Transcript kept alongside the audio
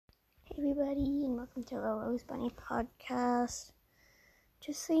Hey everybody, and welcome to Lolo's Bunny Podcast.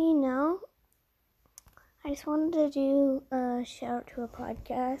 Just so you know, I just wanted to do a shout out to a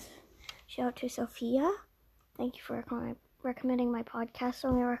podcast. Shout out to Sophia. Thank you for recommending my podcast.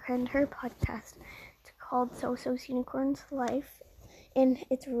 I'm going to recommend her podcast. It's called So-So's Unicorn's Life, and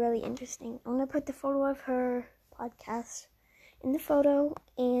it's really interesting. I'm going to put the photo of her podcast in the photo,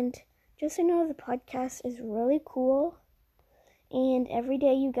 and just so you know, the podcast is really cool. And every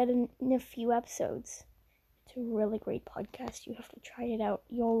day you get a few episodes. It's a really great podcast. You have to try it out.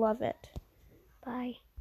 You'll love it. Bye.